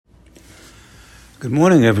Good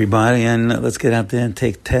morning, everybody, and let's get out there and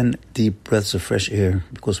take 10 deep breaths of fresh air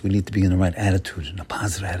because we need to be in the right attitude, in a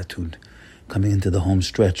positive attitude, coming into the home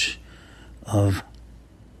stretch of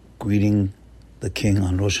greeting the King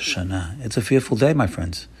on Rosh Hashanah. It's a fearful day, my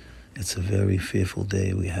friends. It's a very fearful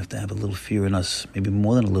day. We have to have a little fear in us, maybe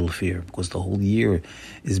more than a little fear, because the whole year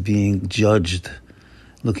is being judged.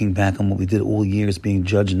 Looking back on what we did all year is being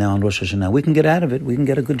judged now on Rosh Hashanah. We can get out of it. We can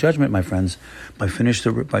get a good judgment, my friends, by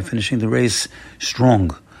finishing the race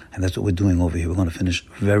strong. And that's what we're doing over here. We're going to finish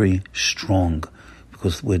very strong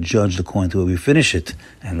because we're judged according to where we finish it.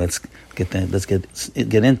 And let's get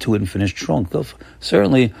into it and finish strong. So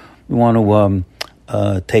certainly, we want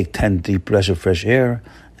to take 10 deep breaths of fresh air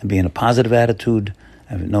and be in a positive attitude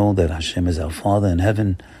and know that Hashem is our Father in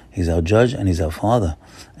heaven. He's our judge and He's our Father.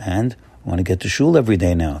 And we want to get to shul every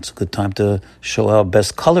day now. It's a good time to show our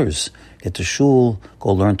best colors. Get to shul,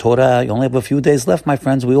 go learn Torah. You only have a few days left, my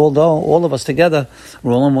friends. We all know, all of us together,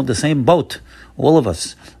 we're all on the same boat, all of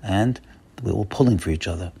us. And we're all pulling for each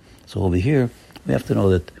other. So over here, we have to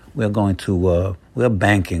know that we're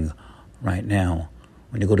banking right now.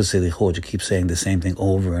 When you go to Selichot, you keep saying the same thing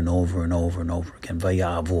over and over and over and over again.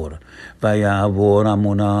 Vayavor. Vayavor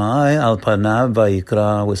amunai al panav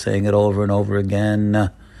vayikra. We're saying it over and over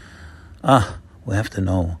again. We have to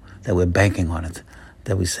know that we're banking on it,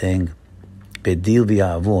 that we're saying, Bedil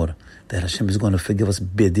v'ya'avor, that Hashem is going to forgive us.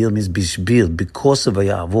 Bedil means bishbil, because of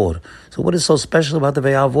v'ya'avor. So what is so special about the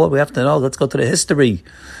v'ya'avor? We have to know, let's go to the history.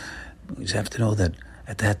 We just have to know that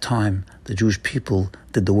at that time, the Jewish people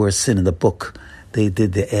did the worst sin in the book. They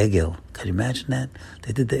did the Egel. Can you imagine that?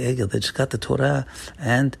 They did the Egel. They just got the Torah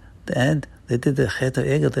and they did the Chet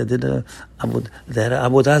Egel. They did the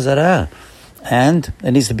Avodah Zarah. And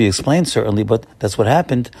it needs to be explained, certainly, but that's what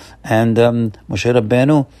happened. And Moshe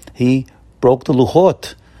Rabbeinu, he broke the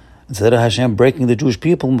Luchot. Instead of Hashem breaking the Jewish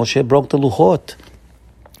people, Moshe broke the Luchot.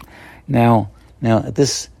 Now,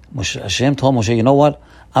 Hashem told Moshe, you know what?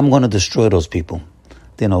 I'm going to destroy those people.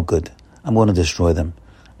 They're no good. I'm going to destroy them.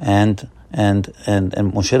 And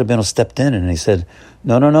Moshe Rabbeinu stepped in and he said,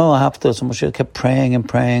 no, I have to. So Moshe kept praying and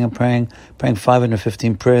praying and praying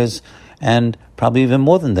 515 prayers, and probably even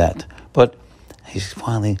more than that. But he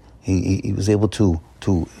finally was able to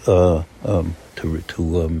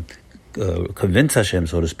convince Hashem,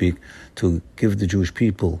 so to speak, to give the Jewish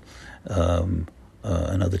people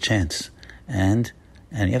another chance. And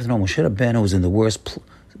you have to know, Moshe Rabbeinu was in the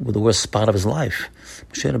worst spot of his life.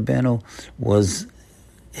 Moshe Rabbeinu was,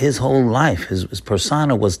 his whole life, his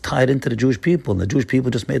persona was tied into the Jewish people, and the Jewish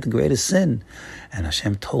people just made the greatest sin. And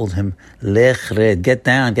Hashem told him, Lech red, get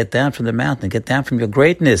down from the mountain, get down from your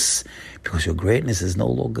greatness, because your greatness is no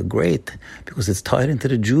longer great, because it's tied into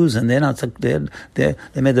the Jews, and they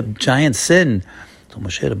made a giant sin. So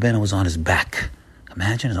Moshe Rabbeinu was on his back.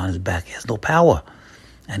 Imagine, he's on his back. He has no power,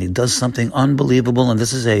 and he does something unbelievable. And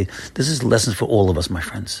this is lessons for all of us, my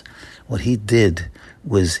friends. What he did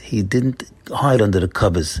was he didn't hide under the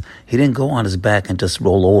covers. He didn't go on his back and just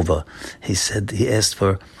roll over. He asked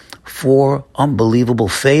for 4 unbelievable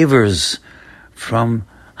favors from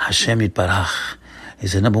Hashem Yitbarach. He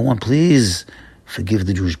said, number 1, please forgive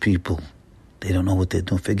the Jewish people. They don't know what they're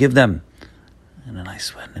doing. Forgive them. And a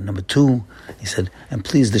nice one. And number 2, he said, and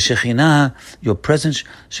please, the Shekhinah, your presence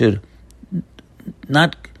should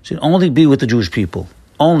only be with the Jewish people.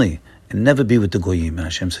 Only. And never be with the Goyim. And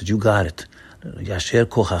Hashem said, you got it. Yasher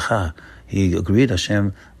kochacha. He agreed.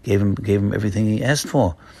 Hashem gave him everything he asked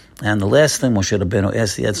for. And the last thing Moshe Rabbeinu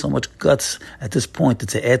asked, he had so much guts at this point.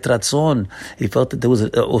 It's a et ratzon. He felt that there was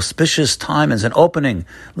an auspicious time as an opening.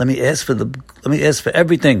 Let me ask for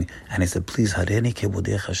everything. And he said, please, Hareni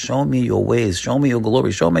kevodecha, show me your ways, show me your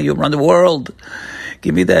glory, show me you run the world.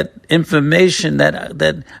 Give me that information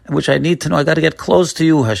that which I need to know. I got to get close to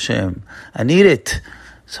you, Hashem. I need it.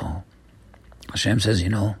 So Hashem says,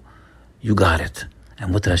 you got it.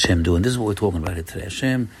 And what did Hashem do? And this is what we're talking about here today.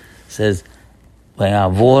 Hashem says,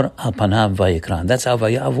 Vayavor al panav vayikran. That's how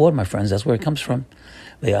Vayavor, my friends. That's where it comes from.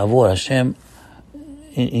 Vayavor, Hashem,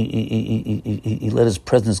 he let His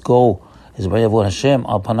presence go. His Vayavor Hashem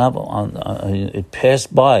al panav, it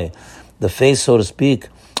passed by the face, so to speak,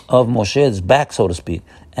 of Moshe's back, so to speak.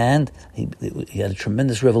 And he had a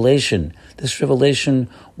tremendous revelation. This revelation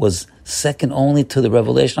was second only to the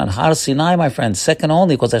revelation on Har Sinai, my friends. Second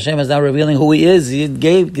only, because Hashem is now revealing who He is. He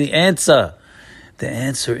gave the answer. The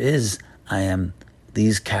answer is, I am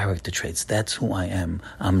these character traits. That's who I am.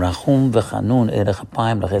 I'm Rachum v'chanun erech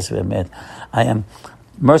apayim l'ches v'emet. I am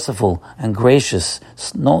merciful and gracious,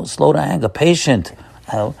 slow to anger, patient,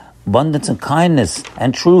 abundance and kindness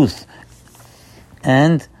and truth,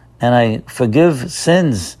 and I forgive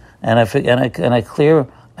sins, and I clear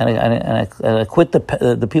I quit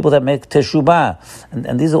the people that make teshubah.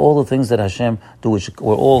 And these are all the things that Hashem do, which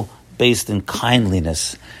were all based in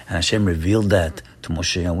kindliness. And Hashem revealed that to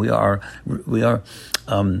Moshe, and we are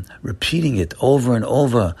repeating it over and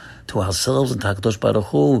over to ourselves and to HaKadosh Baruch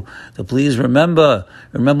Hu, to please remember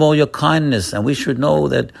all your kindness. And we should know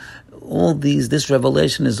that this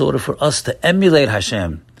revelation is in order for us to emulate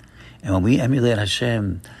Hashem. And when we emulate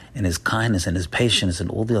Hashem and His kindness and His patience and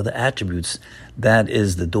all the other attributes, that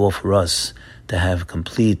is the door for us to have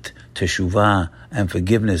complete teshuvah and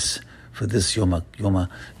forgiveness for this Yom Rosh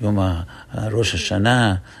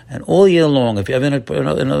Hashanah, and all year long. If you're in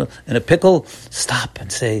a pickle, stop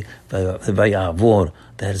and say Vayavor.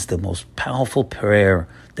 That is the most powerful prayer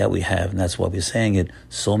that we have, and that's why we're saying it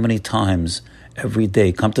so many times every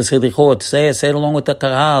day. Come to Selichot, say it along with the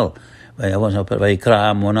Kahal.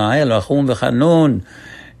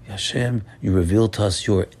 Hashem, you revealed to us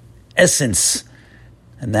your essence,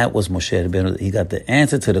 and that was Moshe Rabbeinu. He got the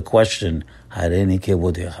answer to the question.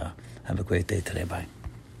 Have a great day today. Bye.